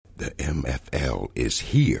The MFL is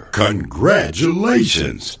here.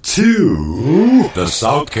 Congratulations to the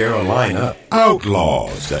South Carolina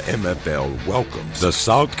Outlaws. The MFL welcomes the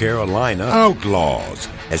South Carolina Outlaws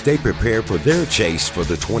as they prepare for their chase for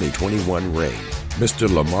the 2021 ring.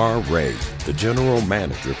 Mr. Lamar Ray, the general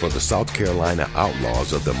manager for the South Carolina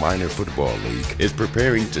Outlaws of the Minor Football League, is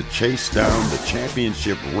preparing to chase down the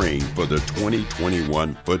championship ring for the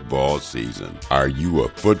 2021 football season. Are you a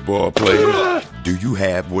football player? Do you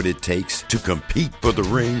have what it takes to compete for the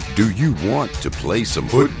ring? Do you want to play some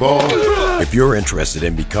football? If you're interested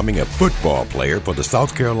in becoming a football player for the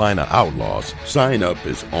South Carolina Outlaws, sign up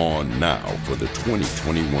is on now for the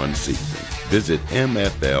 2021 season. Visit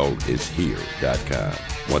MFLishere.com.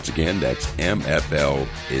 Once again, that's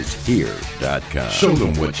MFLishere.com. Show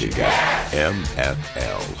them what you got.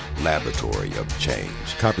 MFL, Laboratory of Change.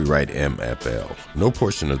 Copyright MFL. No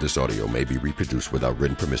portion of this audio may be reproduced without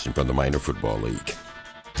written permission from the Minor Football League.